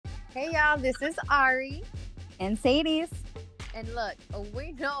Hey y'all, this is Ari. And Sadie's. And look,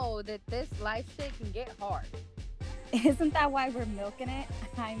 we know that this life shit can get hard. Isn't that why we're milking it?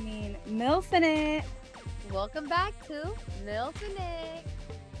 I mean, milfing it. Welcome back to Milf and Nick.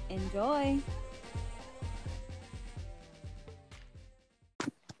 Enjoy.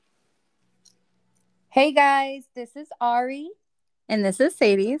 Hey guys, this is Ari. And this is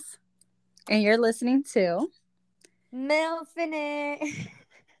Sadie's. And you're listening to. Milf and It.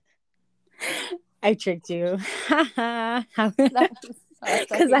 I tricked you. That was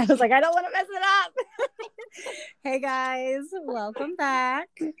Because I was like, I don't want to mess it up. Hey guys, welcome back.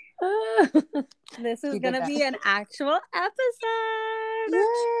 This is going to be an actual episode.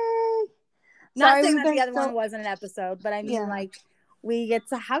 Yay! Not saying that the other one wasn't an episode, but I mean, like, we get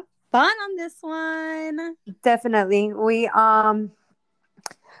to have fun on this one. Definitely.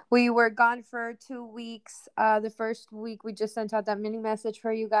 We were gone for 2 weeks. The first week we just sent out that mini message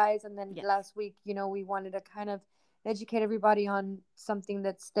for you guys, and then last week, we wanted to kind of educate everybody on something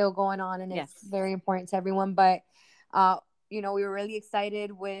that's still going on, and it's very important to everyone. But we were really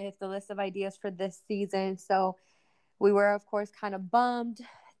excited with the list of ideas for this season. So we were, of course, kind of bummed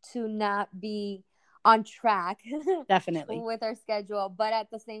to not be on track Definitely with our schedule, but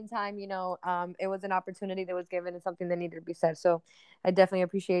at the same time, it was an opportunity that was given and something that needed to be said. So I definitely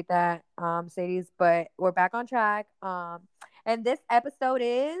appreciate that, Sadie's. But we're back on track. And this episode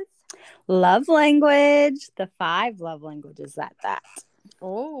is love language, the 5 love languages at that.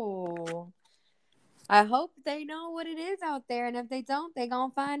 Oh, I hope they know what it is out there, and if they don't, they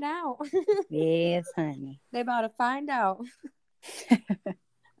gonna find out. Yes, honey. They about to find out.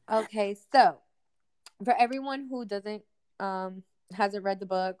 Okay, so for everyone who doesn't hasn't read the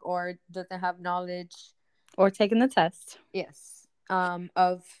book or doesn't have knowledge or taken the test,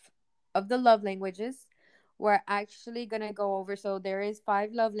 of the love languages, we're actually gonna go over. So there is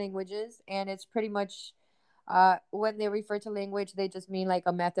 5 love languages, and it's pretty much when they refer to language, they just mean like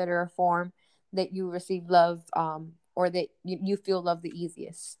a method or a form that you receive love, or that you feel love the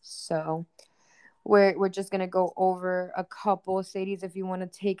easiest. So we're just gonna go over a couple. Sadie's, if you want to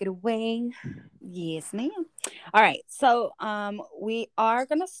take it away. Yes, ma'am. All right, so we are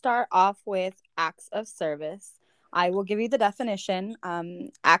gonna start off with acts of service. I will give you the definition.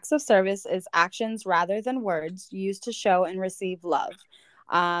 Acts of service is actions rather than words used to show and receive love.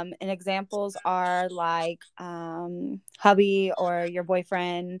 And examples are like hubby or your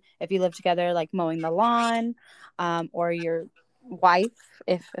boyfriend, if you live together, like mowing the lawn, or your wife,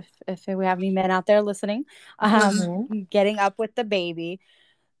 if we have any men out there listening, getting up with the baby.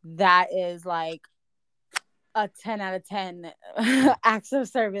 That is like a 10 out of 10 acts of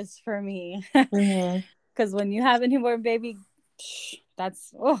service for me. Because when you have a newborn baby,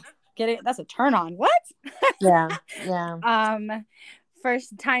 that's that's a turn on. What? Yeah.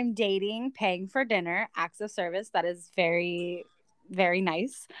 First time dating, paying for dinner, acts of service. That is very, very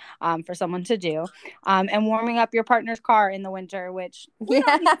nice for someone to do. And warming up your partner's car in the winter, which we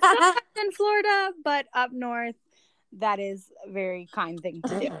don't need sometimes in Florida, but up north, that is a very kind thing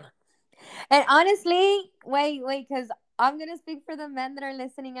to do. And honestly, wait, because I'm gonna speak for the men that are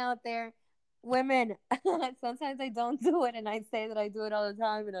listening out there. Women, sometimes I don't do it, and I say that I do it all the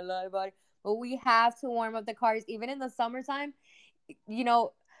time, and I lie about it. But we have to warm up the cars, even in the summertime.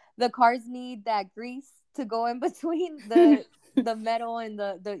 The cars need that grease to go in between the metal and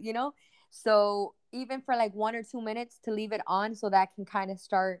the. So even for like 1 or 2 minutes to leave it on, so that can kind of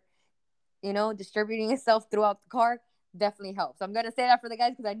start, distributing itself throughout the car, definitely helps. I'm gonna say that for the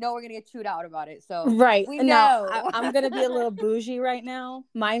guys because I know we're gonna get chewed out about it. So right we now, know. I'm gonna be a little bougie right now.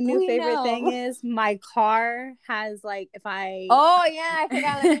 My new favorite thing is my car has like if I. Oh yeah, I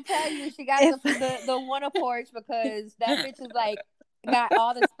forgot. Let me tell you, she got the one porch because that bitch is like got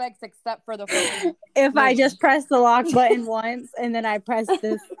all the specs except for the fucking. If I just press the lock button once and then I press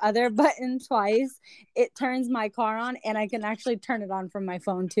this other button twice, it turns my car on, and I can actually turn it on from my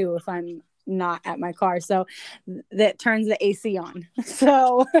phone too if I'm not at my car. So that turns the AC on.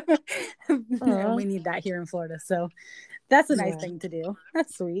 So we need that here in Florida. So that's a nice thing to do.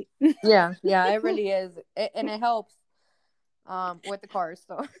 That's sweet. Yeah, it really is, and it helps with the cars.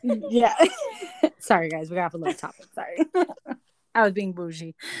 So yeah. Sorry guys, we got off a little topic. Sorry. I was being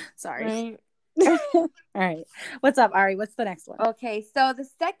bougie. Sorry. Right. All right. What's up, Ari? What's the next one? Okay, so the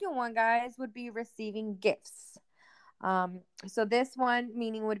second one, guys, would be receiving gifts. So this one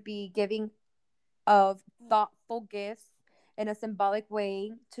meaning would be giving of thoughtful gifts in a symbolic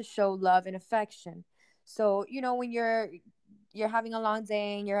way to show love and affection. So, when you're having a long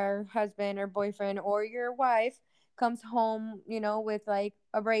day and your husband or boyfriend or your wife comes home, with like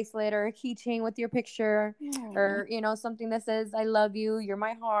a bracelet or a keychain with your picture, or something that says "I love you, you're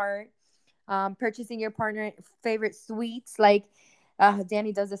my heart." Purchasing your partner favorite sweets, like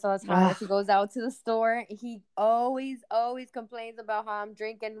Danny does this all the time. If he goes out to the store, he always complains about how I'm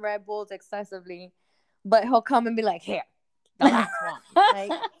drinking Red Bulls excessively, but he'll come and be like, "Here, the last one."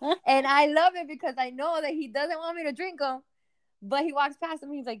 Like, and I love it because I know that he doesn't want me to drink them, but he walks past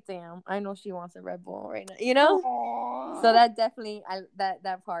him. He's like, "Damn, I know she wants a Red Bull right now," Aww. So that definitely,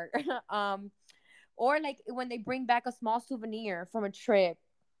 that part. Or like when they bring back a small souvenir from a trip.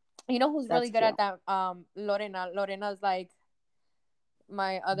 You know who's really good at that? Lorena. Lorena's like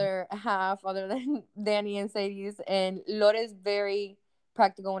my other half, other than Danny and Sadie's, and Lorena's very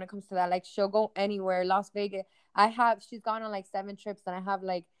practical when it comes to that. Like, she'll go anywhere. Las Vegas. She's gone on like 7 trips, and I have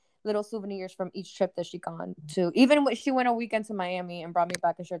like little souvenirs from each trip that she gone to. Even when she went a weekend to Miami and brought me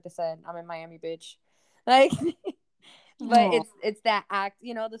back a shirt that said, "I'm in Miami, bitch." Like, but it's that act,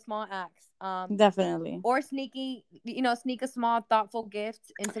 the small acts. Definitely. Or sneak a small thoughtful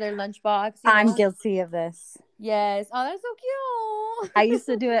gift into their lunchbox. I'm guilty of this. Yes. Oh, that's so cute. I used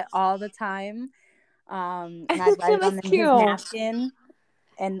to do it all the time. And I'd write on his napkin.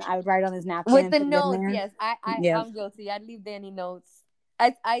 And I would write on his napkin with the notes. Yes, I'm guilty. I'd leave Danny notes.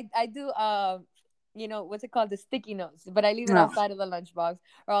 I do what's it called, the sticky notes, but I leave it outside of the lunchbox,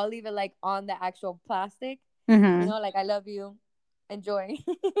 or I'll leave it like on the actual plastic. Like, "I love you, enjoy."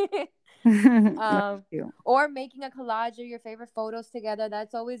 Or making a collage of your favorite photos together.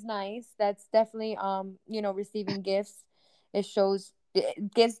 That's always nice. That's definitely receiving gifts. It shows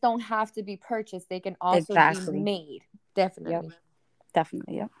gifts don't have to be purchased. They can also be made. Definitely. Yep.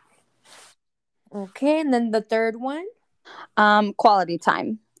 Definitely. Yep. Okay, and then the third one, quality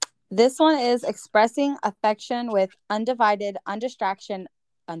time. This one is expressing affection with undivided, undistracted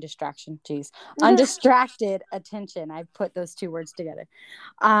attention. I put those 2 words together.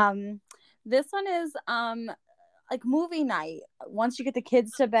 This one is like movie night. Once you get the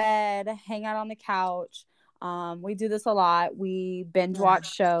kids to bed, hang out on the couch. We do this a lot. We binge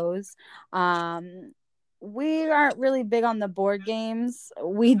watch shows. We aren't really big on the board games.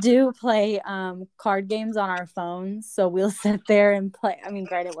 We do play card games on our phones. So we'll sit there and play. I mean,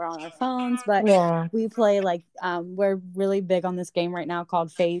 granted, we're on our phones, but we play like we're really big on this game right now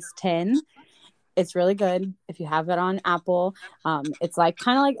called Phase 10. It's really good if you have it on Apple. It's like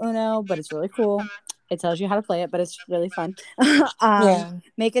kind of like Uno, but it's really cool. It tells you how to play it, but it's really fun.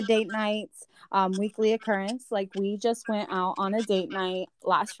 Make a date night. Weekly occurrence. Like, we just went out on a date night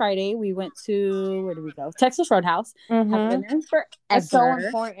last Friday. We went to, where did we go? Texas Roadhouse. Haven't been there forever. It's so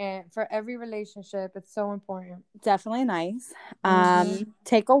important for every relationship. It's so important. Definitely nice.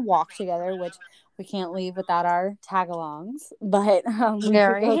 Take a walk together, which we can't leave without our tag-alongs, but we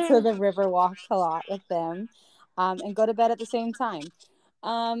go to the river walk a lot with them, and go to bed at the same time.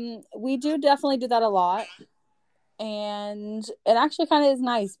 We do definitely do that a lot. And it actually kind of is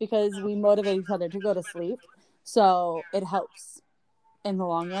nice because we motivate each other to go to sleep. So it helps in the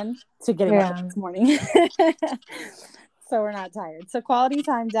long run to getting up this morning. So we're not tired. So quality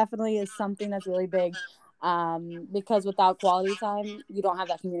time definitely is something that's really big, because without quality time, you don't have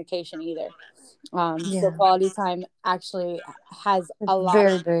that communication either. So quality time actually has a lot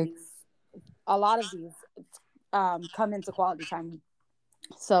of these come into quality time.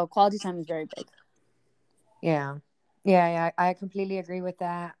 So quality time is very big. Yeah, I completely agree with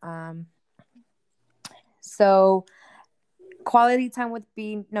that. So quality time would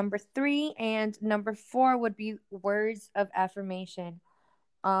be number 3, and number 4 would be words of affirmation.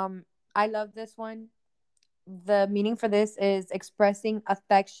 I love this one. The meaning for this is expressing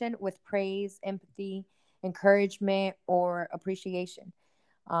affection with praise, empathy, encouragement, or appreciation.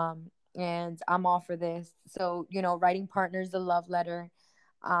 And I'm all for this. So, writing partners a love letter.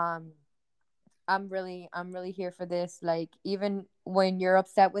 I'm really here for this. Like, even when you're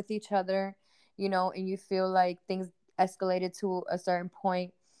upset with each other, and you feel like things escalated to a certain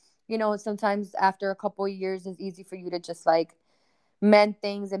point, sometimes after a couple of years, it's easy for you to just like mend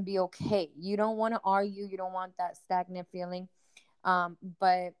things and be okay. You don't want to argue. You don't want that stagnant feeling.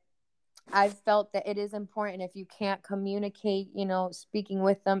 But I've felt that it is important, if you can't communicate, speaking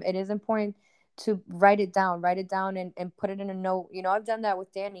with them, it is important to write it down and put it in a note. I've done that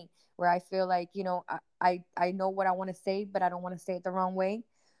with Danny, where I feel like, I know what I want to say, but I don't want to say it the wrong way.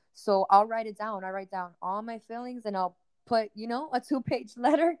 So I'll write it down. I write down all my feelings, and I'll put, a 2-page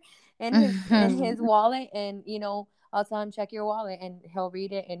letter in his wallet, and, I'll tell him, check your wallet, and he'll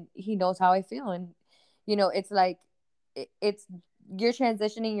read it, and he knows how I feel. And, it's like, it's, you're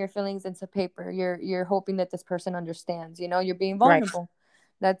transitioning your feelings into paper. You're hoping that this person understands, you're being vulnerable.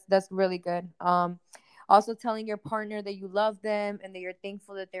 Right. That's really good. Also telling your partner that you love them and that you're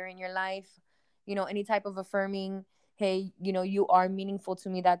thankful that they're in your life. Any type of affirming, hey, you are meaningful to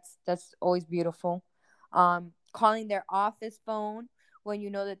me. That's always beautiful. Calling their office phone when you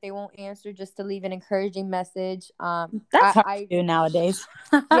know that they won't answer, just to leave an encouraging message. That's I, hard I to do nowadays.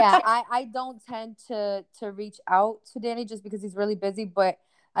 yeah, I don't tend to reach out to Danny just because he's really busy, but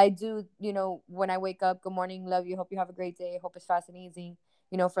I do, when I wake up, good morning, love you, hope you have a great day, hope it's fast and easy.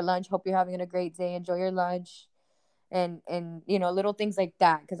 For lunch, hope you're having a great day, enjoy your lunch, and little things like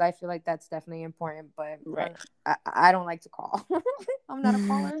that, because I feel like that's definitely important. But Right. I don't like to call. I'm not a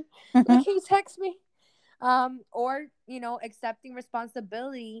caller. Like, can you text me? Or accepting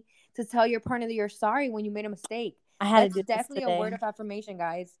responsibility to tell your partner that you're sorry when you made a mistake. I had That's to do this definitely a today. word of affirmation,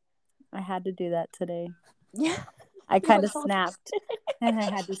 guys. I had to do that today. Yeah. I You kind were of so snapped and I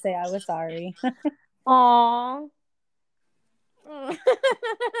had to say I was sorry. Aww.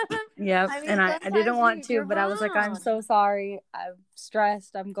 Yep. I mean, And I didn't sometimes want to, you're but I was like, I'm wrong. so sorry. I'm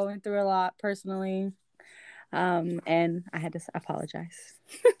stressed. I'm going through a lot personally. And I had to apologize.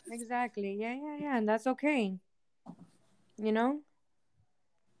 Exactly. Yeah, yeah, yeah. And that's okay. You know?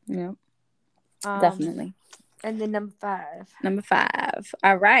 Yep. Um, Definitely. and then number 5. Number 5.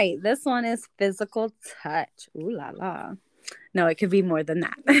 All right. This one is physical touch. Ooh la la. No, it could be more than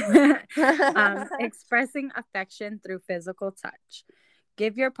that. Expressing affection through physical touch.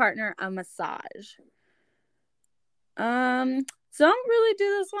 Give your partner a massage. Don't really do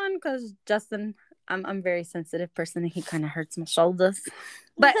this one because Justin, I'm a very sensitive person and he kind of hurts my shoulders.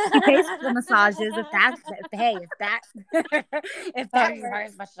 But he pays for the massages if Oh, that you works.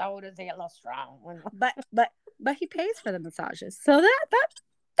 hurt my shoulders. They get a little strong. But he pays for the massages, so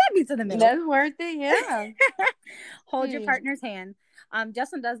that meets in the middle. That's worth it. Yeah. Hold your partner's hand.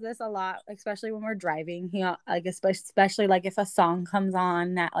 Justin does this a lot, especially when we're driving. He like especially like if a song comes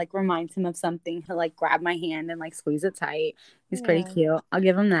on that like reminds him of something, he'll like grab my hand and like squeeze it tight. He's pretty cute. I'll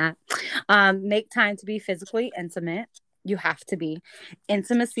give him that. Make time to be physically intimate. You have to be.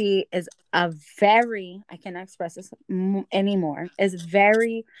 Intimacy is a very, I cannot express this anymore, is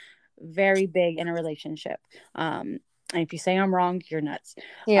very, very big in a relationship. And if you say I'm wrong, you're nuts.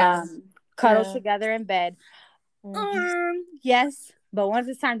 Yeah. Cuddle Yeah. together in bed. Mm-hmm. Yes, but once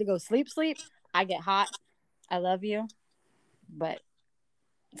it's time to go sleep, I get hot. I love you, but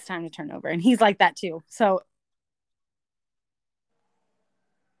it's time to turn over. And he's like that too. So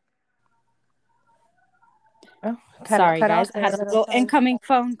Oh, sorry, cut off guys. I there had a a little. little Sorry. incoming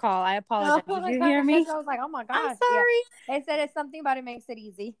phone call. I Oh apologize. Did my you hear gosh. me? I was like, oh my I'm gosh. Yeah. sorry. It said it's something about it makes it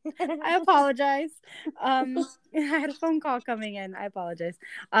easy. I apologize. I had a phone call coming in. I apologize.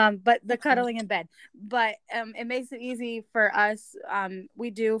 But the cuddling in bed. But it makes it easy for us. We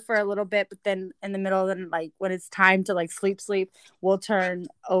do for a little bit, but then in the middle of the like when it's time to like sleep, we'll turn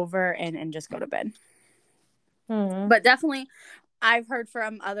over and just go to bed. Mm-hmm. But definitely I've heard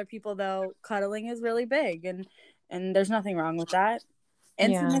from other people though, cuddling is really big and there's nothing wrong with that. Yeah.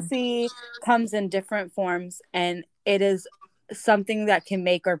 Intimacy comes in different forms and it is something that can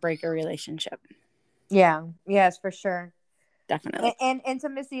make or break a relationship. Yeah. Yes, for sure. Definitely. And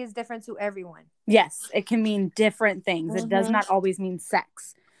intimacy is different to everyone. Yes, it can mean different things. It does Mm-hmm. not always mean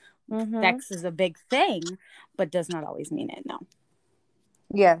sex. Mm-hmm. Sex is a big thing, but does not always mean it. No.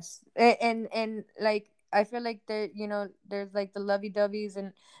 Yes. And like I feel like there's like the lovey-doveys,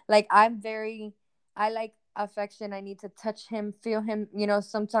 and like I like affection. I need to touch him, feel him,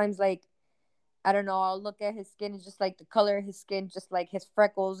 sometimes like I don't know, I'll look at his skin and just like the color of his skin, just like his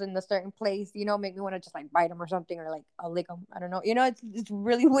freckles in a certain place, make me want to just like bite him or something, or like I'll lick him. I don't know. It's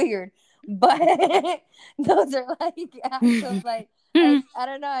really weird. But those are like acts of like I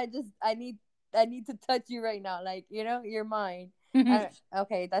don't know, I need to touch you right now. Like, you're mine.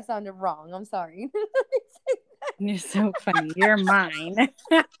 Okay, that sounded wrong. I'm sorry. You're so funny. You're mine.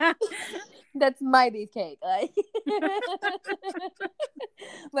 That's my beefcake. Like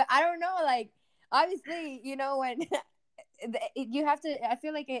but I don't know, like obviously, when you have to, I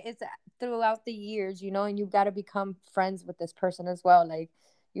feel like it's throughout the years, and you've got to become friends with this person as well. Like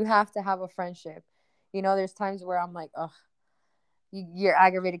you have to have a friendship. There's times where I'm like, oh, you're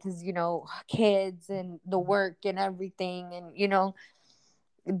aggravated because kids and the work and everything, and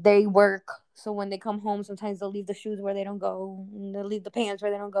they work, so when they come home sometimes they'll leave the shoes where they don't go, and they'll leave the pants where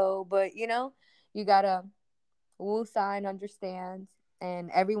they don't go, but you gotta woo sign understand.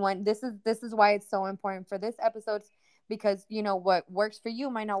 And everyone, this is why it's so important for this episode, because what works for you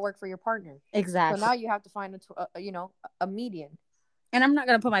might not work for your partner. So Exactly. now you have to find a median. And I'm not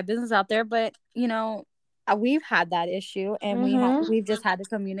going to put my business out there, but we've had that issue and Mm-hmm. we've just had to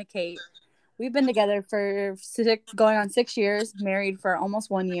communicate we've been together for going on 6 years, married for almost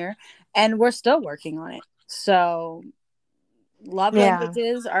 1 year, and we're still working on it. So love Yeah.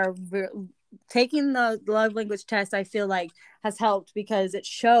 languages are taking the love language test, I feel like has helped, because it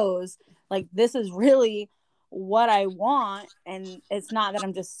shows like this is really what I want, and it's not that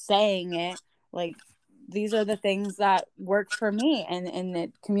I'm just saying it. Like these are the things that work for me, and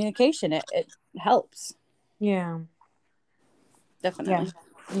it, communication, it helps. Yeah. Yeah. Definitely.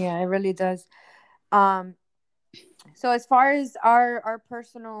 Yeah, it really does. Um, so as far as our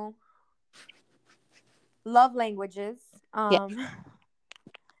personal love languages, Yeah. um,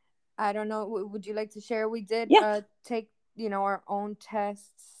 I don't know. Would you like to share? We did Yeah. take our own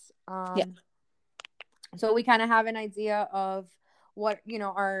tests. Yeah. So we kind of have an idea of what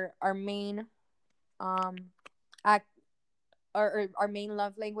our main um act our main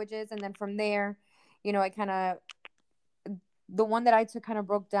love languages, and then from there, I kind of the one that I took kind of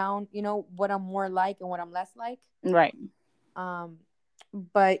broke down, what I'm more like and what I'm less like. Right. Um,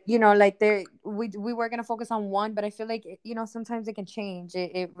 but like we were gonna focus on one, but I feel like sometimes it can change.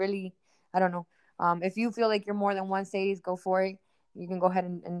 It really, I don't know. If you feel like you're more than one, Sadie's, go for it. You can go ahead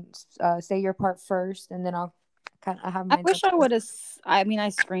and say your part first, and then I have I mine. wish I would have. I mean, I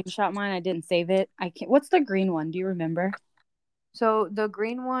screenshot mine. I didn't save it. I can't. What's the green one? Do you remember? So the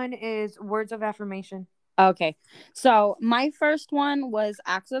green one is words of affirmation. Okay. So my first one was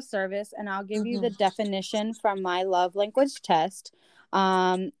acts of service, and I'll give you Mm-hmm. the definition from my love language test.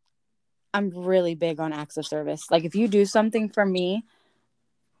 Um, I'm really big on acts of service. Like if you do something for me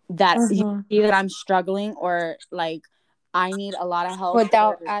that you Mm-hmm. see that I'm struggling, or like I need a lot of help, or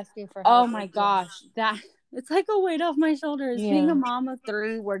Without asking for oh help, my like yeah, gosh, that it's like a weight off my shoulders. Being a yeah, mom of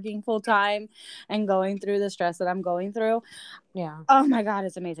three, working full time, and going through the stress that I'm going through. yeah, Oh my God,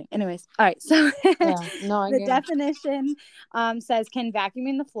 it's amazing. Anyways, all right. So yeah. No, I the get it. definition says, can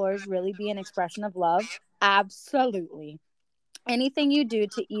vacuuming the floors really be an expression of love? Absolutely. Anything you do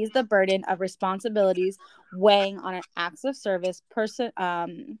to ease the burden of responsibilities weighing on an acts of service person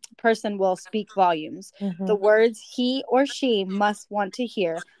will speak volumes. The Mm-hmm. words he or she must want to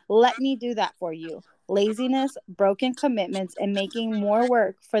hear. Let me do that for you. Laziness, broken commitments, and making more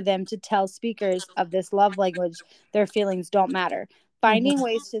work for them to tell speakers of this love language their feelings don't matter. Finding Mm-hmm.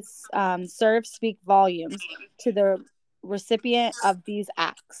 ways to serve speak volumes to the recipient of these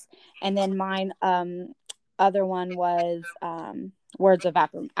acts. And then mine, other one was words of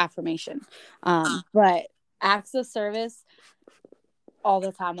affirmation. But acts of service all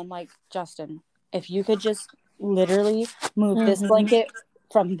the time. I'm like, Justin, if you could just literally move this Mm-hmm. blanket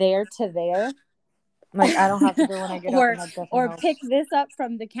from there to there, Like I don't have to do it when I get up, or and that definitely pick helps. this up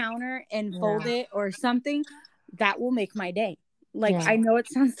from the counter and fold Yeah, it or something, that will make my day. Like yeah. I know it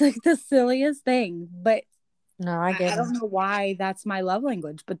sounds like the silliest thing, but No, I I get it. don't know why that's my love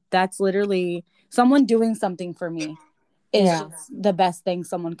language, but that's literally someone doing something for me is Yeah, just the best thing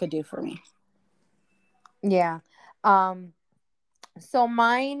someone could do for me. yeah. Um. So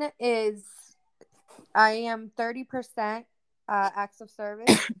mine is I am 30% acts of service,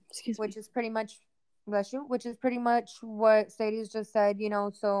 Excuse me. which is pretty much bless you, which is pretty much what Sadie's just said.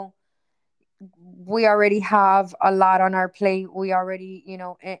 So we already have a lot on our plate. We already,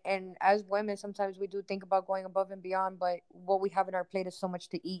 and as women, sometimes we do think about going above and beyond, but what we have in our plate is so much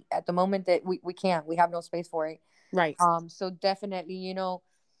to eat at the moment that we can't. We have no space for it. Right. So definitely,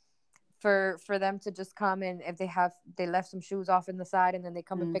 for them to just come and if they left some shoes off in the side and then they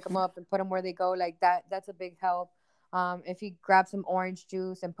come and pick them Mm-hmm. up and put them where they go, like that's a big help. If you grab some orange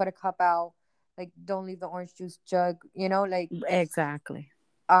juice and put a cup out, like don't leave the orange juice jug, like Exactly.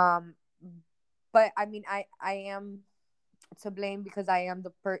 um but I mean I am to blame because I am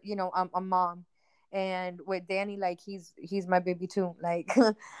I'm a mom. And with Danny, like he's my baby too. Like,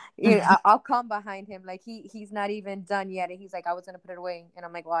 I'll come behind him. Like he's not even done yet, and he's like, I was gonna put it away, and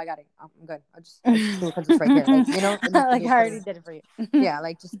I'm like, well, I got it. I'm good. I just do it because it's right here. Like, Like I just put already it. did it for you. Yeah,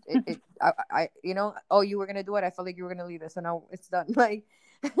 like just oh, you were gonna do it. I felt like you were gonna leave it, so now it's done. Like,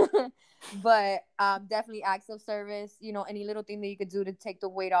 but definitely acts of service. Any little thing that you could do to take the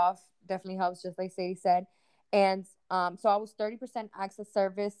weight off definitely helps. Just like Sadie said. And so I was 30% acts of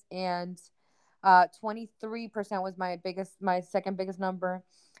service, and 23% was my second biggest number,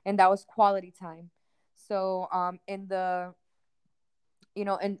 and that was quality time. So in the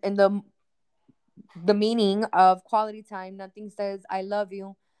in the meaning of quality time, nothing says I love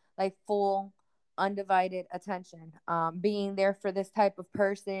you like full undivided attention. Being there for this type of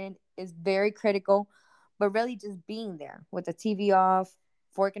person is very critical, but really just being there with the TV off,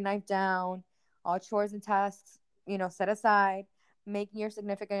 fork and knife down, all chores and tasks set aside, making your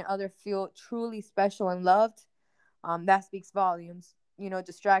significant other feel truly special and loved. That speaks volumes.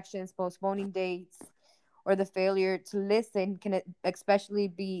 distractions, postponing dates, or the failure to listen can especially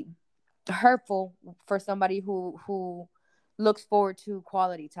be hurtful for somebody who looks forward to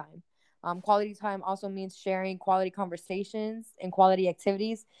quality time. Quality time also means sharing quality conversations and quality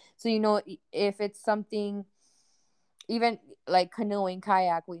activities. So if it's something, even like canoeing,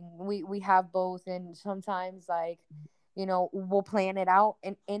 kayak, we have both, and sometimes like we'll plan it out,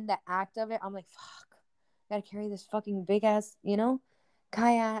 and in the act of it I'm like, fuck, I gotta carry this fucking big ass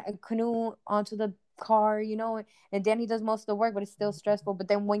kayak canoe onto the car, and Danny does most of the work, but it's still stressful. But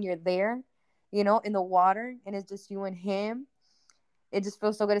then when you're there, in the water, and it's just you and him, it just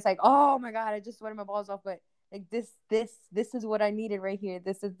feels so good. It's like, oh my god, I just sweated my balls off, but like this is what I needed right here.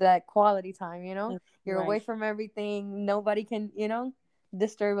 This is that quality time. You're away Right. from everything. Nobody can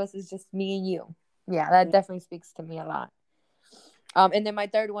disturb us. It's just me and you. Yeah, that definitely speaks to me a lot. And then my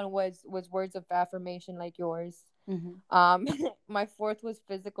third one was words of affirmation, like yours. Mm-hmm. My fourth was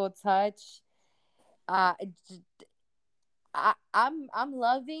physical touch. uh I'm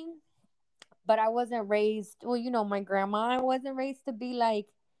loving, but I wasn't raised, well, my grandma, I wasn't raised to be like,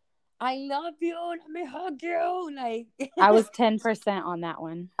 I love you, let me hug you, like. I was 10% on that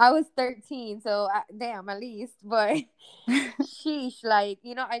one. I was 13, so damn, at least. But sheesh, like,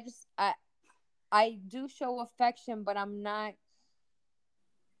 I do show affection, but I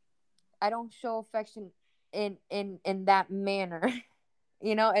don't show affection in that manner.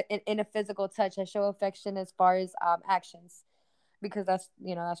 In a physical touch, I show affection as far as actions, because that's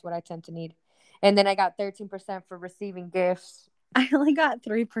what I tend to need. And then I got 13% for receiving gifts. I only got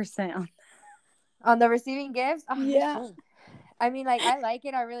 3% On the receiving gifts. Oh, yeah. shit. I mean, like, I like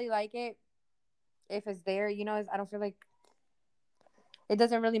it. I really like it. If it's there, I don't feel like it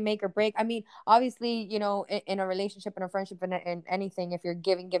doesn't really make or break. I mean, obviously, in a relationship, in a friendship, in anything, if you're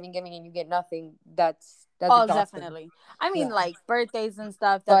giving, and you get nothing, that's Oh, exhausting. definitely. I mean, Yeah. like birthdays and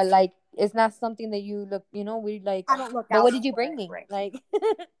stuff. But That's like, it's not something that you look. We like. I don't look But what out did you for bring it. me? Right. Like,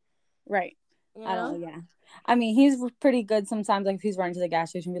 Right. you I know. don't. Yeah. I mean, he's pretty good sometimes. Like, if he's running to the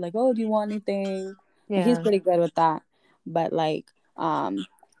gas station, be like, "Oh, do you want anything?" Like, he's Yeah. pretty good with that. But like,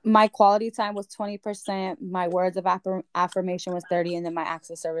 my quality time was 20%. My words of affirmation was 30, and then my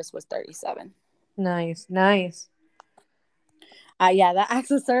acts of service was 37. Nice, nice. Yeah, that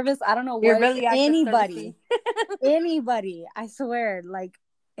acts of service. I don't know You're what really active servicey. anybody, anybody. I swear, like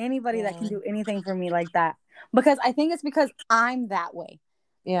anybody that can Yeah. do anything for me like that. Because I think it's because I'm that way.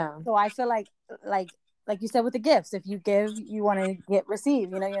 Yeah. So I feel like like you said with the gifts, if you give, you want to get receive.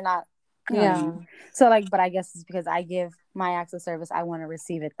 You're not. You know what I Yeah. mean? So like, but I guess it's because I give my acts of service. I want to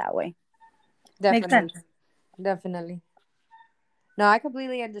receive it that way. Makes Definitely. sense. Definitely. No, I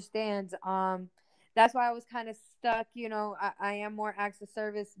completely understand. That's why I was kind of stuck. I am more acts of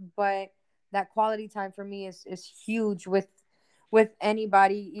service, but that quality time for me is huge with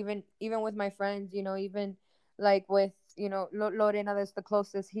anybody, even with my friends. Even like with Lorena, that's the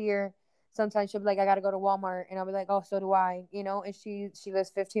closest here. Sometimes she'll be like, I gotta go to Walmart, and I'll be like, oh, so do I. And she lives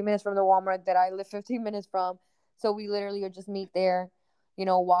 15 minutes from the Walmart that I live 15 minutes from, so we literally would just meet there.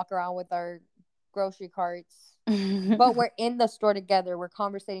 Walk around with our grocery carts, but we're in the store together. We're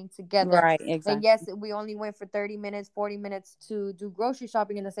conversating together. Right. And Exactly. yes, we only went for 30 minutes, 40 minutes to do grocery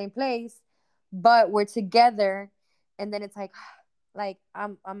shopping in the same place, but we're together. And then it's like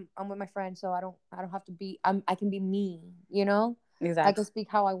I'm with my friend, so I don't have to be, I can be me, I can Exactly. speak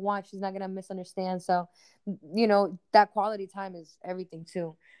how I want. She's not going to misunderstand. So, that quality time is everything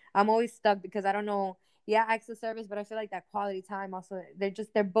too. I'm always stuck because I don't know. Yeah, acts of service, but I feel like that quality time also,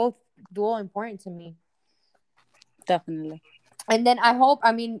 they're both dual important to me. Definitely. And then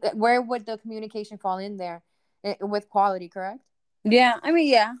I mean, where would the communication fall in there with quality, correct? Yeah. I mean,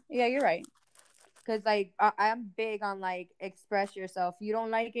 yeah. Yeah. You're right. Because like I'm big on like express yourself. You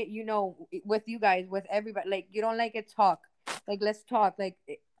don't like it, with you guys, with everybody. Like, you don't like it, talk. Like, let's talk. Like,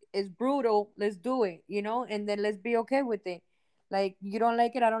 it's brutal. Let's do it. And then let's be okay with it. Like, you don't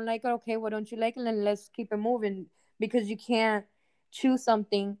like it, I don't like it. Okay, well, don't you like it? Then let's keep it moving, because you can't choose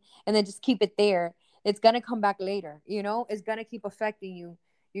something and then just keep it there. It's gonna come back later. It's gonna keep affecting you.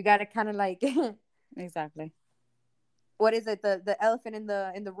 You gotta kind of like, Exactly. what is it? The elephant in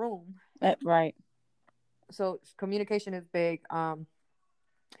the room. Right. So communication is big.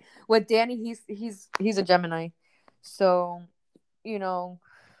 With Danny, he's a Gemini, so you know.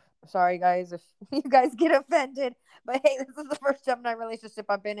 Sorry, guys, if you guys get offended, but hey, this is the first Gemini relationship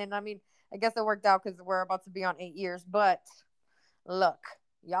I've been in. I mean, I guess it worked out because we're about to be on 8 years. But look,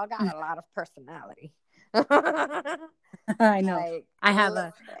 y'all got a lot of personality. I know. Like, I have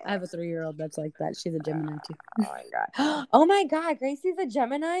listen. a I have a 3-year-old that's like that. She's a Gemini too. Oh my god. Oh my god, Gracie's a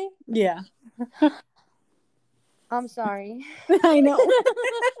Gemini. Yeah. I'm sorry. I know.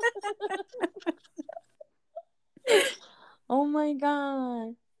 Oh my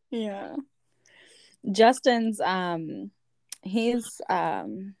god. Yeah. Justin's he's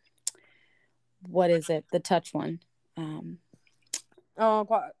what is it? The touch one. Um Oh,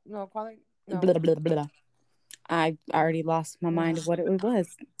 no, quality. No. blah, blah, blah, blah. I already lost my mind of what it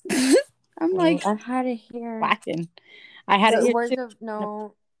was. I'm like I had it here. whacking. I had it The here words too. of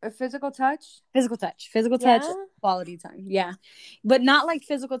no, a physical touch. Physical touch, Yeah. quality time. Yeah, but not like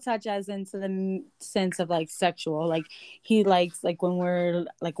physical touch as into the sense of like sexual. Like he likes like when we're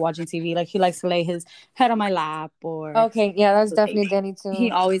like watching TV, like he likes to lay his head on my lap or Okay. Yeah, that's like definitely Danny he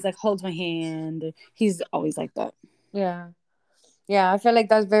too. always like holds my hand. He's always like that. Yeah. Yeah, I feel like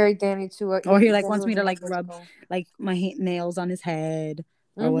that's very Danny too. Or he like Danny wants me was to into like rub physical. like my nails on his head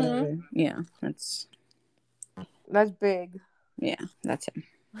or Mm-hmm. whatever. Yeah, that's That's big. that's him.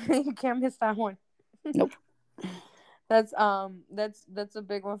 You can't miss that one. Nope. That's a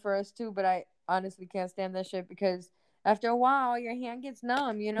big one for us too. But I honestly can't stand that shit because after a while your hand gets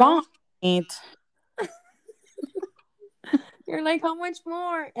numb. You know, Right. you're like, how much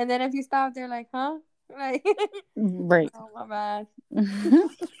more? And then if you stop, they're like, huh? Like, Right. oh my bad.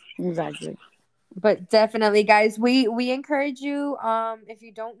 Exactly. But definitely, guys, we encourage you. If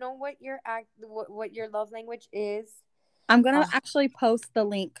you don't know what your love language is, I'm gonna um, actually post the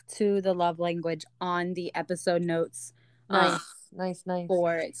link to the love language on the episode notes nice.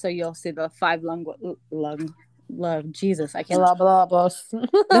 for it, so you'll see the five love Jesus. I cannot. Blah blah blah.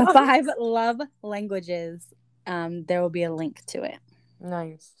 The five love languages. There will be a link to it.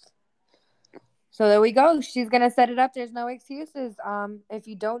 Nice. So there we go. She's gonna set it up. There's no excuses. If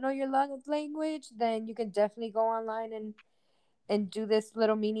you don't know your love language, then you can definitely go online and do this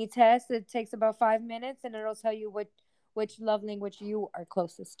little mini test. It takes about 5 minutes, and it'll tell you which love language you are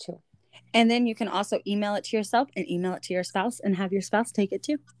closest to. And then you can also email it to yourself and email it to your spouse and have your spouse take it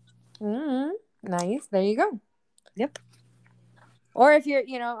too. Nice. There you go. Yep. Or if you're,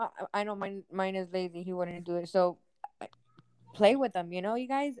 I know mine is lazy. He wouldn't do it. So play with them. You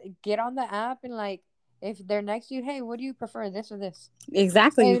guys get on the app and like if they're next to you, hey, what do you prefer, this or this?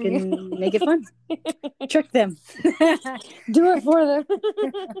 Exactly. You And can make it fun. Trick them. do it for them.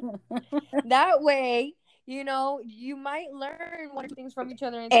 That way, you might learn one or two things from each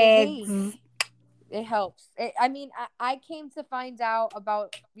other and say, hey, it helps. I mean, I came to find out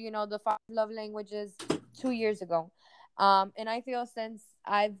about, the five love languages 2 years ago. And I feel since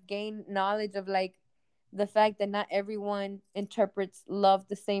I've gained knowledge of like the fact that not everyone interprets love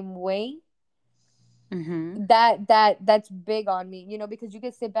the same way, that's big on me, because you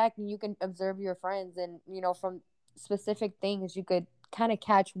can sit back and you can observe your friends and, from specific things, you could kind of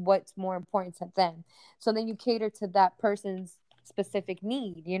catch what's more important to them. So then you cater to that person's specific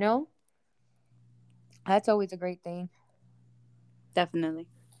need, That's always a great thing. Definitely.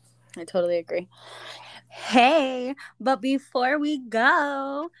 I totally agree. Hey, but before we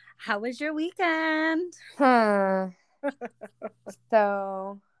go, how was your weekend? So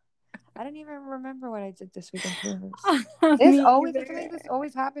I don't even remember what I did this weekend. I feel like this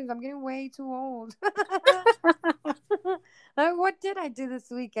always happens. I'm getting way too old. Like, what did I do this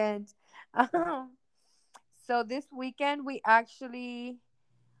weekend? So this weekend we actually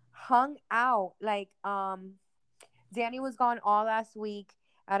hung out. Like, Danny was gone all last week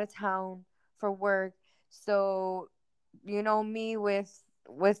out of town for work. So, me with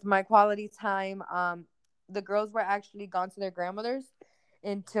my quality time. The girls were actually gone to their grandmother's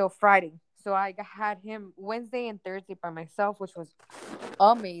until Friday. So I had him Wednesday and Thursday by myself, which was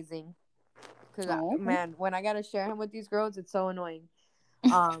amazing. Because, man, when I got to share him with these girls, it's so annoying.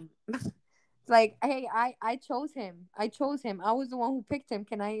 It's like, hey, I chose him. I was the one who picked him.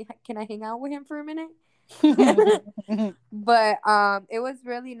 Can I hang out with him for a minute? But it was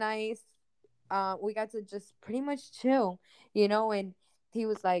really nice. We got to just pretty much chill, and he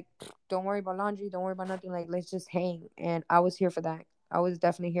was like, don't worry about laundry, don't worry about nothing, like let's just hang. And I was here for that. I was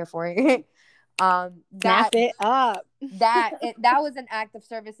definitely here for it. Snap it up. That was an act of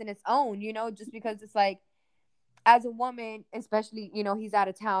service in its own, just because it's like, as a woman especially, he's out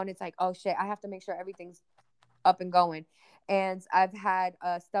of town, it's like, oh shit, I have to make sure everything's up and going. And I've had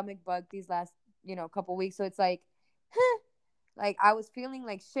a stomach bug these last couple weeks, so it's like, like I was feeling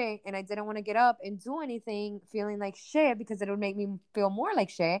like shit and I didn't want to get up and do anything feeling like shit because it would make me feel more like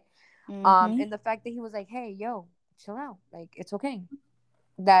shit. And the fact that he was like, hey, yo, chill out, like it's okay,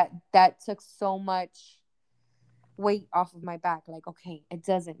 that took so much weight off of my back. Like, okay, it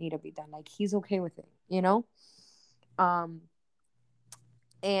doesn't need to be done, like he's okay with it,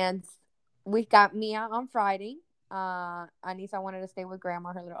 and we got Mia on Friday. Anissa wanted to stay with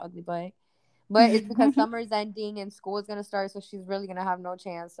grandma, her little ugly butt. But it's because summer's ending and school is gonna start, so she's really gonna have no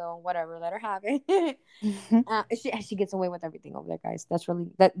chance. So whatever, let her have it. She gets away with everything over there, guys. That's really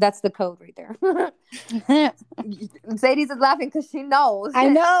that's the code right there. Sadie's is laughing because she knows I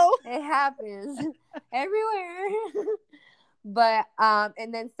know. it happens everywhere. But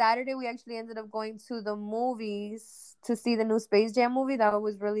and then Saturday we actually ended up going to the movies to see the new Space Jam movie. That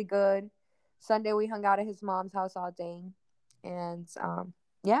was really good. Sunday we hung out at his mom's house all day, and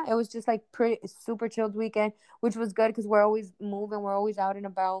yeah, it was just like pretty super chilled weekend, which was good because we're always moving, we're always out and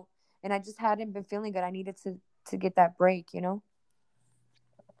about, and I just hadn't been feeling good. I needed to get that break, you know.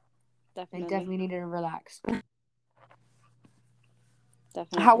 I Definitely. definitely needed to relax.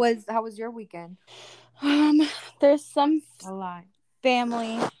 Definitely. How was your weekend? Um, there's some A lot.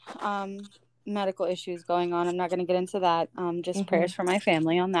 family medical issues going on. I'm not going to get into that. Just prayers for my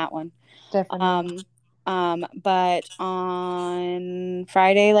family on that one. Definitely. Um, but on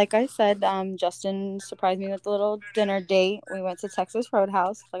Friday, like I said, Justin surprised me with a little dinner date. We went to Texas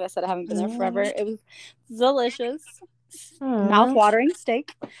Roadhouse. Like I said, I haven't been there forever. It was delicious, Mm. mouth-watering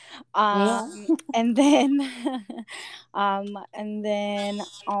steak. Yeah. And then, and then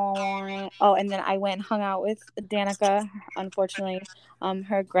on, oh, and then I went and hung out with Danica. Unfortunately,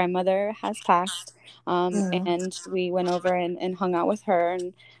 her grandmother has passed. Mm. And we went over and hung out with her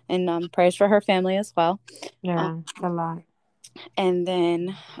and prayers for her family as well. Um, Yeah, a lot. and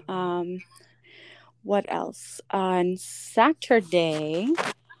then, what else? On Saturday,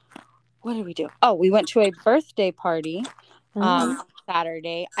 what did we do? Oh, we went to a birthday party Mm.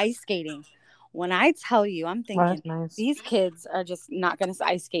 Saturday, ice skating. When I tell you, I'm Oh, thinking that's nice. these kids are just not going to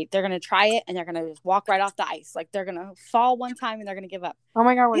ice skate. They're going to try it and they're going to just walk right off the ice. Like they're going to fall one time and they're going to give up. Oh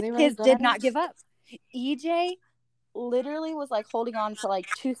my God, were These they really kids good did at it? not give up. EJ literally was like holding on for like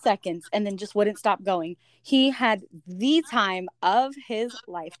 2 seconds and then just wouldn't stop going. He had the time of his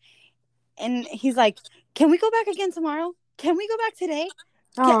life. And he's like, "Can we go back again tomorrow? Can we go back today?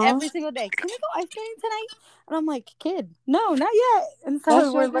 Oh, Every single day. Can we go ice skating tonight?" And I'm like, "Kid, no, not yet." And that's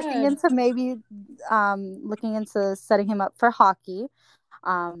so we're so looking good. into maybe looking into setting him up for hockey.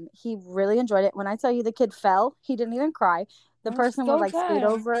 He really enjoyed it. When I tell you the kid fell, he didn't even cry. The That's person would so like skate good.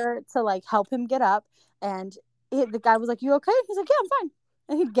 over to like help him get up, and the guy was like, "You okay?" He's like, "Yeah, I'm fine."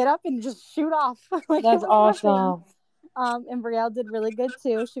 And he'd get up and just shoot off like it That's was nothing. awesome. And Brielle did really good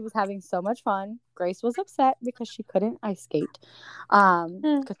too. She was having so much fun. Grace was upset because she couldn't ice skate,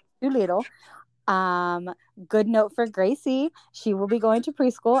 Hmm. because she's too little. Um, Good note for Gracie. She will be going to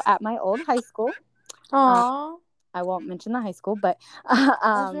preschool at my old high school. Um, Aw, I won't mention the high school, but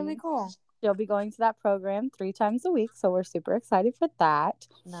that's really cool. she'll be going to that program 3 times a week. So we're super excited for that.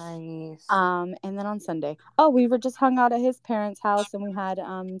 Nice. And then on Sunday, oh, we were just hung out at his parents' house and we had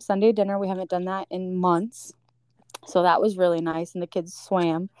Sunday dinner. We haven't done that in months. So that was really nice. And the kids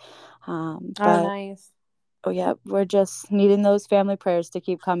swam. Oh, But nice. oh yeah, we're just needing those family prayers to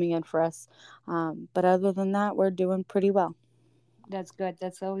keep coming in for us. But other than that, we're doing pretty well. That's good.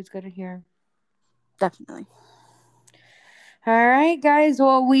 That's always good to hear. Definitely. All right, guys.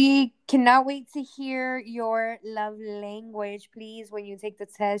 Well, we cannot wait to hear your love language. Please, when you take the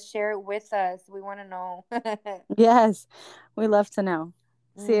test, share it with us. We want to know. Yes, we love to know.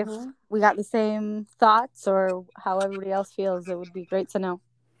 See if Mm-hmm. we got the same thoughts or how everybody else feels. It would be great to know.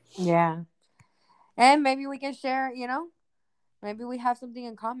 Yeah. And maybe we can share, maybe we have something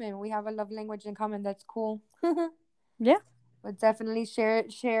in common. We have a love language in common. That's cool. Yeah. But definitely share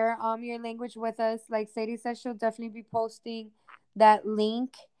your language with us. Like Sadie said, she'll definitely be posting that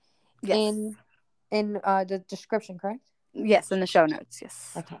link Yes. in the description, correct? Yes, in the show notes.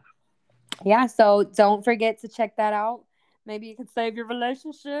 Yes. Okay. Yeah, so don't forget to check that out. Maybe you can save your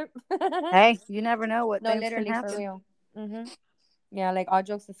relationship. Hey, you never know what No, things can literally for happen. real. Hmm. Yeah, like all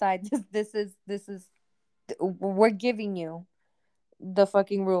jokes aside, this is we're giving you the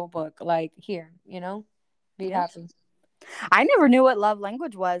fucking rule book. Like here, be Yeah. happy. I never knew what love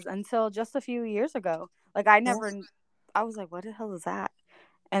language was until just a few years ago. Like Yeah. I was like, what the hell is that?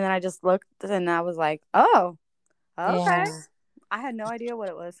 And then I just looked and I was like, oh, okay. Yeah. I had no idea what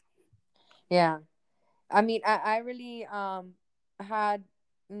it was. Yeah. I mean, I really had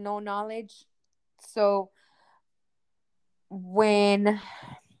no knowledge. So when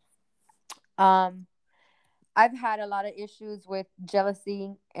um I've had a lot of issues with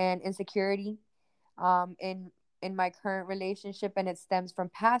jealousy and insecurity in my current relationship, and it stems from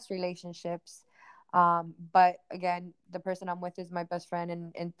past relationships. But again, the person I'm with is my best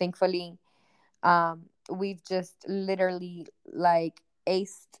friend, and thankfully we've just literally like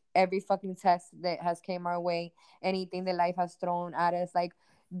aced every fucking test that has came our way, anything that life has thrown at us. Like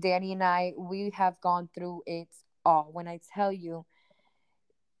Danny and I, we have gone through it all. When I tell you,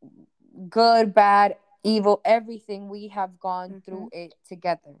 good, bad, evil, everything. We have gone Mm-hmm. through it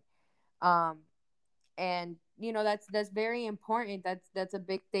together. Um, and that's very important. That's a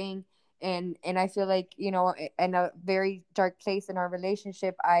big thing. And I feel like, in a very dark place in our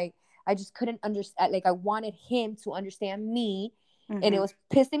relationship, I just couldn't understand. Like, I wanted him to understand me, and it Mm-hmm. was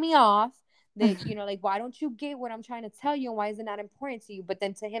pissing me off that, like, why don't you get what I'm trying to tell you, and why is it not important to you? But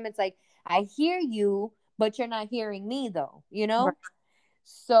then to him, it's like, I hear you, but you're not hearing me, though. Right.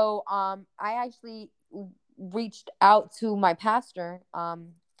 So I actually reached out to my pastor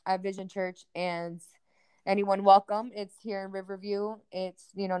at Vision Church, and anyone welcome. It's here in Riverview. It's,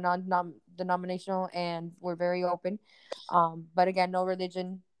 non-denominational, and we're very open. But again, no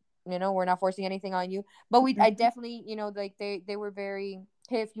religion. We're not forcing anything on you. But I Mm-hmm. definitely, like, they were very,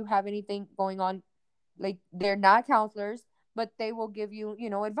 hey, if you have anything going on, like, they're not counselors, but they will give you,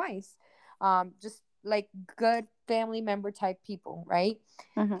 advice. Just like good family member type people, right?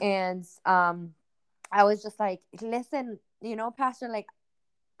 Mm-hmm. And I was just like, listen, pastor, like,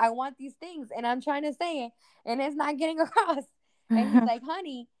 I want these things, and I'm trying to say it, and it's not getting across. And he's like,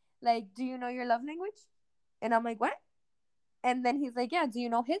 honey, like, do you know your love language? And I'm like, what? And then he's like, yeah, do you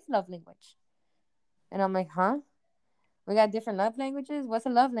know his love language? And I'm like, huh? We got different love languages. What's a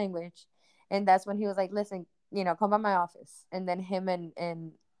love language? And that's when he was like, listen, come by my office. And then him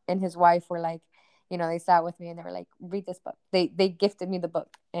and his wife were like, they sat with me, and they were like, read this book. They gifted me the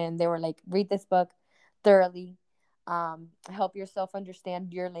book, and they were like, read this book thoroughly. Help yourself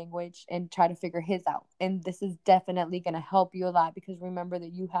understand your language and try to figure his out. And this is definitely going to help you a lot, because remember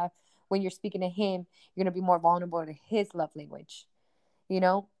that when you're speaking to him, you're going to be more vulnerable to his love language,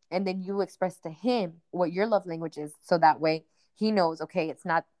 and then you express to him what your love language is, so that way he knows, okay, it's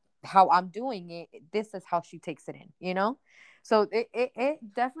not how I'm doing it, this is how she takes it in. So it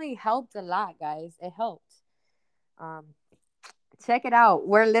definitely helped a lot, guys. It helped. um Check it out.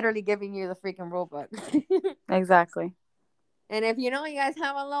 We're literally giving you the freaking rule book. Exactly. And if you guys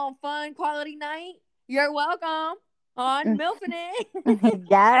have a little fun quality night, you're welcome on Milfing It. It's on the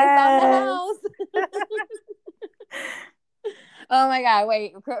Yes. house. Oh my god,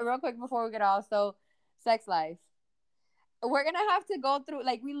 wait, real quick before we get off. So, sex life. We're gonna have to go through,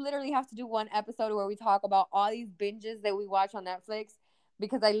 like, we literally have to do one episode where we talk about all these binges that we watch on Netflix,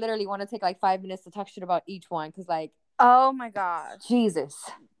 because I literally want to take like 5 minutes to talk shit about each one, because, like, Oh my gosh. Jesus.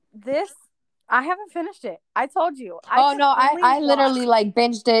 This, I haven't finished it. I told you. Oh no, I literally like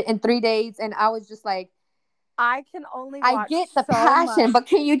binged it in 3 days, and I was just like, I can only I watch get the so passion, much. but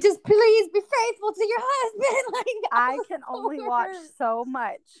can you just please be faithful to your husband? Like, I I was can so only watch hurt. so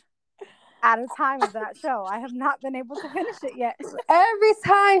much at a time of that show. I have not been able to finish it yet. Every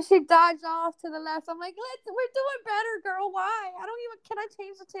time she dodged off to the left, I'm like, we're doing better, girl. Why? Can I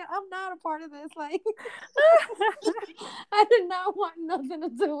change the channel? I'm not a part of this. Like, I did not want nothing to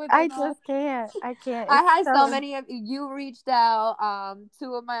do with I it all. just can't. I can't. I It's had so so. many of you reached out.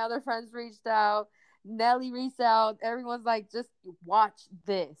 Two of my other friends reached out. Nelly reached out. Everyone's like, just watch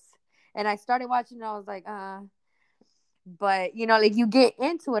this. And I started watching, and I was like, but like, you get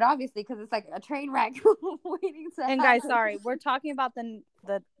into it, obviously, because it's like a train wreck waiting to And guys, happen. sorry, we're talking about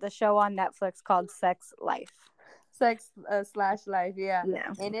the show on Netflix called Sex Life. Sex slash life, yeah.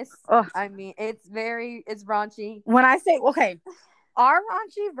 Yeah. And it's, Ugh. I mean, it's raunchy. When I say okay, our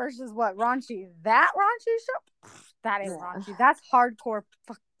raunchy versus what raunchy? That raunchy show? That ain't Yeah, raunchy. That's hardcore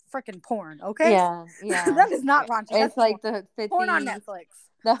freaking porn. Okay, yeah, yeah. that is not raunchy. That's It's porn. like the Porn on 50, Netflix.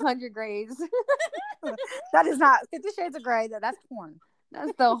 the 100 Grays. That is not 50 Shades of Grey. That's porn.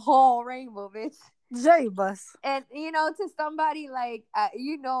 That's the whole rainbow, bitch. J-bus. And to somebody like,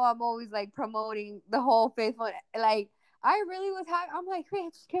 I'm always like promoting the whole faithful. Like, I really was happy. I'm like,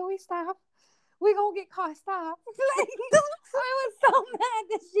 bitch, can we stop? We gonna get caught. Stop. Like, I was so mad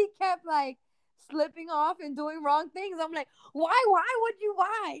that she kept like slipping off and doing wrong things. I'm like, why would you?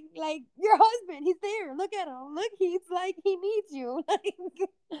 Why? Like, your husband, he's there. Look at him. Look, he's like, he needs you. Like,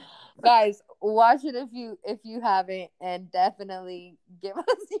 guys, watch it if you haven't, and definitely give us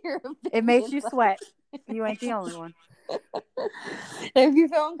your opinion. It makes you sweat. You ain't the only one. If you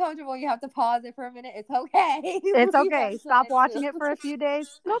feel uncomfortable, you have to pause it for a minute. It's okay. It's okay. Stop watching it for a few days.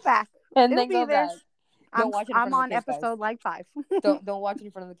 Go back. And It'll then be go there. back. Don't watch it in I'm front of on the kids, guys. episode like 5. Don't watch it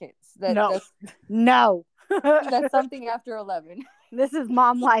in front of the kids. No. That's No. that's something after 11. This is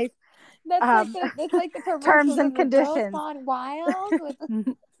mom life. That's it's like the Terms commercials and of the Girls conditions. Gone Wild with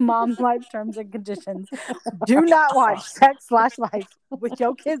the... Mom life terms and conditions. Do not watch Sex/Life with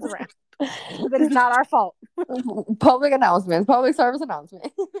your kids around. That is not our fault. Public announcement, public service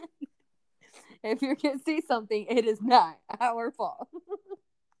announcement. If your kids see something, it is not our fault.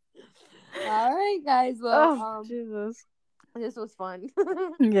 All right, guys. Well, Jesus. This was fun.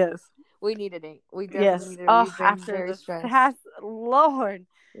 Yes. We needed it. We definitely Yes. needed it. Oh, We've been after very the stressed. past, Lord,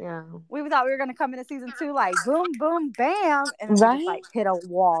 Yeah. we thought we were gonna come into season 2 like boom, boom, bam, and then we just Right? like hit a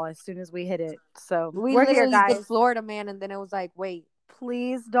wall as soon as we hit it. So We we're here, literally did guys. Florida Man, and then it was like, wait.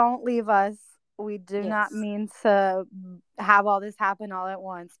 Please don't leave us. We do not Yes. mean to have all this happen all at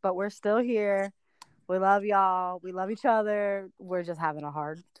once, but we're still here. We love y'all. We love each other. We're just having a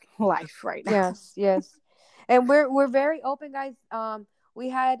hard life right now. Yes, yes. And we're very open, guys. We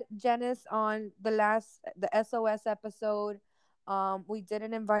had Janice on the SOS episode. We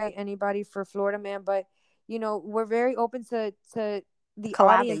didn't invite anybody for Florida Man, but we're very open to the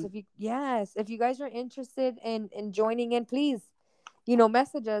audience. Collabing. If you guys are interested in joining in, please,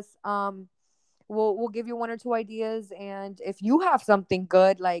 message us. We'll give you one or two ideas, and if you have something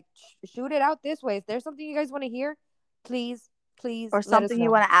good, like shoot it out this way. If there's something you guys want to hear, please Or let us something you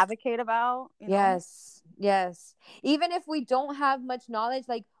know. want to advocate about, Yes, yes. Even if we don't have much knowledge,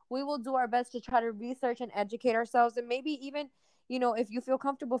 like we will do our best to try to research and educate ourselves, and maybe even, if you feel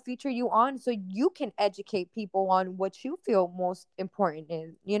comfortable, feature you on so you can educate people on what you feel most important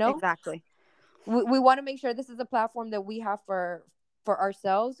is. Exactly. We want to make sure this is a platform that we have for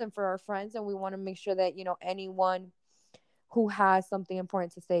ourselves and for our friends, and we want to make sure that anyone who has something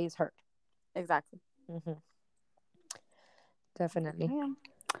important to say is heard. Exactly. Mm-hmm. Definitely. Yeah.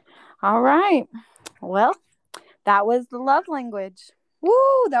 All right. Well, that was the love language.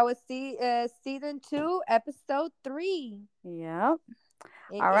 Woo! That was season 2, episode 3. Yep.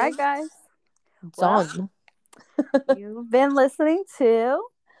 It All right, is guys. Well, done. you've been listening to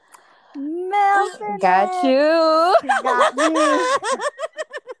Melvin. Got you. She got me.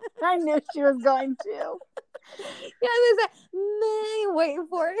 I knew she was going to. Yeah, there's that. Man, waiting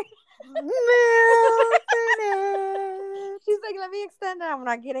for it. Melvin. She's like, let me extend it. I'm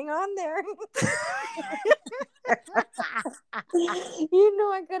not getting on there. I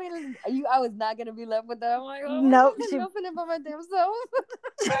couldn't. I was not gonna be left with that. I'm like, oh, Nope. I'm open it by my damn self.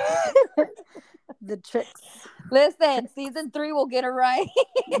 The tricks. Listen, season 3 will get it right.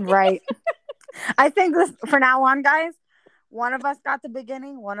 Right. I think this for now on, guys. One of us got the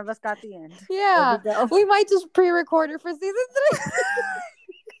beginning, one of us got the end. Yeah, There we go. we might just pre-record it for season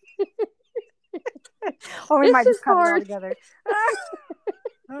 3. Or we It's might just just cut it all hard. together.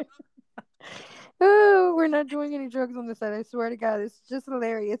 Oh, we're not doing any drugs on this side. I swear to God, it's just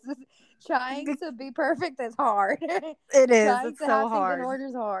hilarious. Just trying to be perfect is hard. It is. Trying It's to so have hard. things in order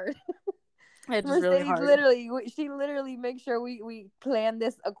is hard. It's Mercedes really hard. she literally makes sure we plan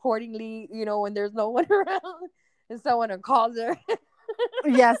this accordingly. When there's no one around, and someone calls her.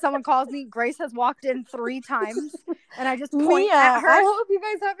 Yeah, someone calls me. Grace has walked in 3 times, and I just point Mia, at her. I hope you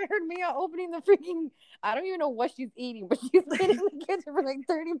guys haven't heard Mia opening the freaking. I don't even know what she's eating, but she's been in the kitchen for like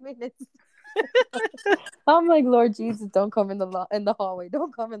 30 minutes. I'm like, Lord Jesus, don't come in the hallway.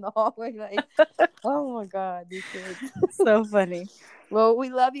 Don't come in the hallway. Like, oh my God, these kids. So funny. Well, we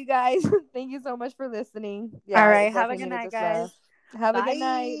love you guys. Thank you so much for listening. Yeah, All I right. Have a definitely good needed night, this guys. laugh. Have a good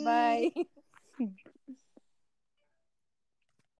Bye. night. Bye.